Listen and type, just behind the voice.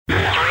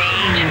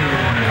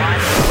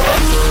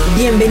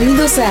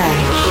Bienvenidos a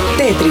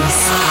Tetris.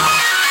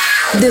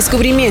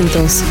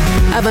 Descubrimientos,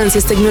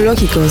 avances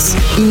tecnológicos,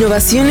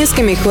 innovaciones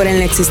que mejoran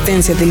la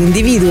existencia del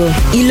individuo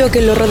y lo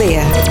que lo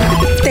rodea.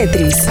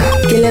 Tetris,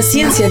 que la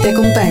ciencia te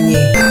acompañe.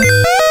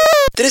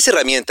 3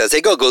 herramientas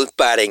de Google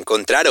para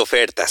encontrar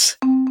ofertas.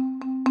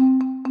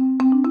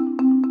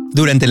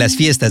 Durante las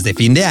fiestas de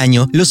fin de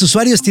año, los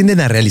usuarios tienden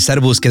a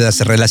realizar búsquedas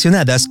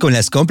relacionadas con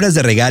las compras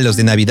de regalos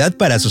de Navidad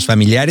para sus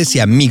familiares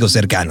y amigos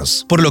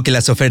cercanos, por lo que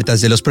las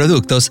ofertas de los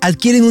productos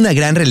adquieren una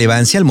gran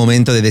relevancia al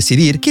momento de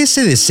decidir qué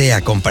se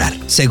desea comprar.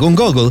 Según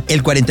Google,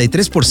 el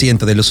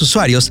 43% de los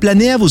usuarios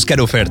planea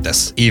buscar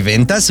ofertas y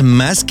ventas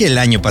más que el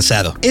año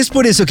pasado. Es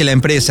por eso que la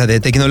empresa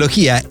de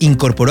tecnología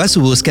incorporó a su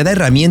búsqueda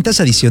herramientas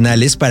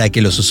adicionales para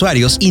que los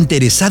usuarios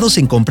interesados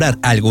en comprar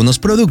algunos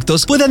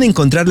productos puedan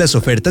encontrar las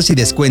ofertas y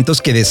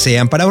descuentos que desean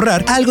para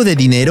ahorrar algo de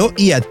dinero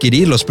y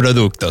adquirir los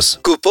productos.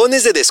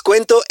 Cupones de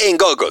descuento en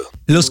Google.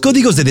 Los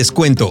códigos de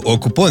descuento o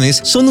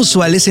cupones son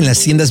usuales en las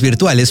tiendas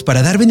virtuales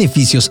para dar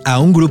beneficios a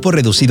un grupo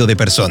reducido de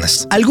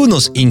personas.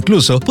 Algunos,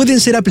 incluso,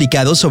 pueden ser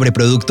aplicados sobre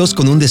productos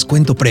con un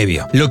descuento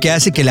previo, lo que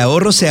hace que el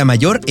ahorro sea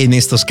mayor en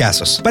estos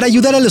casos. Para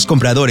ayudar a los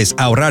compradores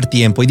a ahorrar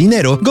tiempo y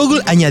dinero,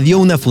 Google añadió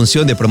una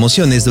función de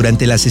promociones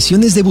durante las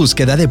sesiones de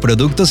búsqueda de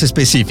productos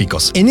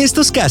específicos. En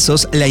estos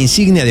casos, la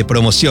insignia de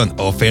promoción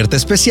o oferta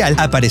especial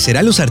aparecerá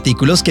a los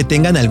artículos que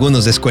tengan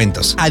algunos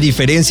descuentos. A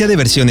diferencia de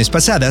versiones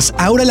pasadas,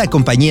 ahora la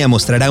compañía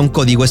mostrará un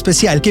código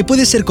especial que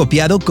puede ser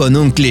copiado con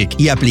un clic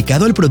y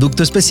aplicado al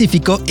producto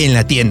específico en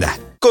la tienda.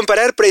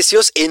 Comparar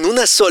precios en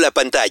una sola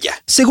pantalla.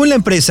 Según la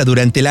empresa,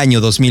 durante el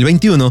año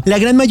 2021, la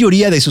gran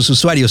mayoría de sus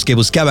usuarios que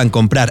buscaban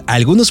comprar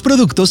algunos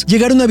productos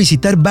llegaron a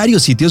visitar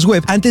varios sitios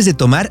web antes de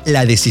tomar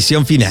la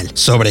decisión final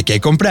sobre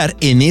qué comprar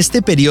en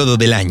este periodo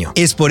del año.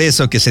 Es por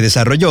eso que se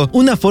desarrolló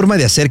una forma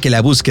de hacer que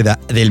la búsqueda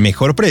del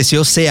mejor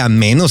precio sea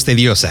menos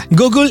tediosa.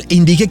 Google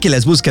indica que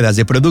las búsquedas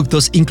de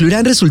productos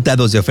incluirán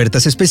resultados de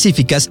ofertas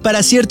específicas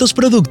para ciertos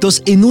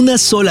productos en una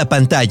sola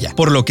pantalla,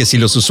 por lo que si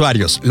los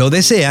usuarios lo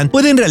desean,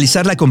 pueden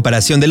realizar la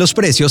comparación de los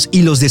precios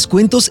y los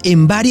descuentos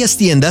en varias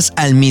tiendas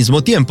al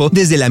mismo tiempo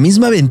desde la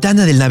misma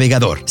ventana del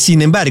navegador.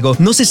 Sin embargo,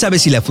 no se sabe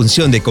si la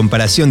función de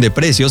comparación de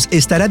precios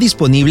estará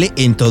disponible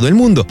en todo el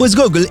mundo, pues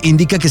Google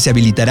indica que se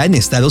habilitará en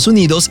Estados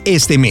Unidos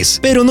este mes,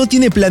 pero no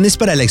tiene planes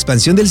para la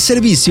expansión del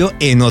servicio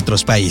en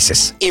otros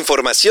países.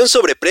 Información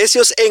sobre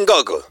precios en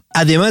Google.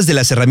 Además de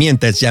las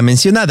herramientas ya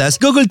mencionadas,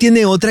 Google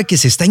tiene otra que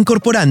se está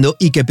incorporando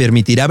y que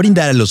permitirá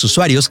brindar a los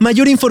usuarios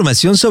mayor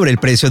información sobre el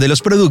precio de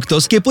los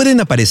productos que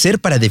pueden aparecer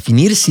para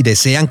definir si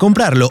desean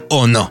comprarlo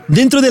o no.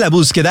 Dentro de la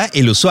búsqueda,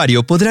 el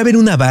usuario podrá ver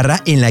una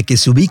barra en la que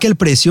se ubica el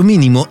precio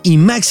mínimo y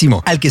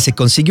máximo al que se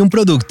consigue un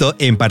producto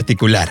en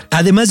particular,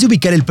 además de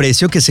ubicar el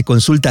precio que se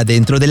consulta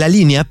dentro de la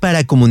línea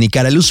para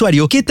comunicar al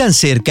usuario qué tan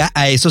cerca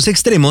a esos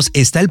extremos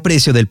está el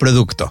precio del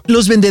producto.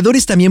 Los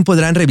vendedores también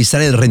podrán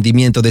revisar el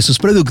rendimiento de sus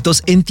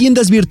productos en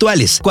tiendas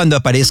virtuales cuando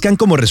aparezcan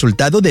como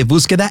resultado de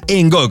búsqueda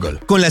en Google.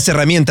 Con las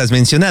herramientas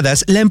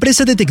mencionadas, la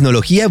empresa de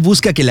tecnología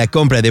busca que la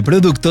compra de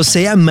productos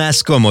sea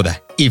más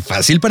cómoda y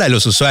fácil para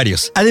los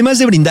usuarios, además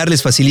de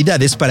brindarles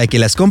facilidades para que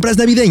las compras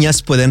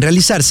navideñas puedan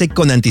realizarse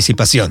con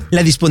anticipación.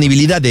 La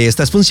disponibilidad de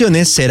estas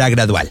funciones será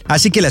gradual,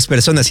 así que las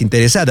personas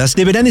interesadas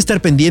deberán estar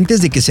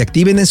pendientes de que se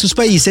activen en sus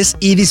países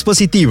y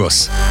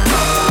dispositivos.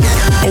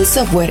 El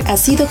software ha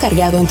sido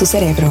cargado en tu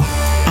cerebro.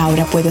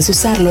 Ahora puedes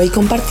usarlo y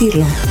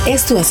compartirlo.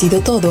 Esto ha sido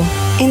todo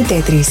en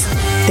Tetris.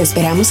 Te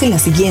esperamos en la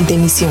siguiente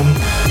emisión.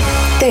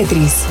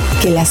 Tetris,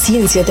 que la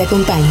ciencia te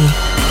acompañe.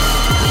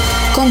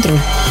 Control,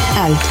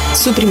 Alt,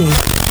 suprimir.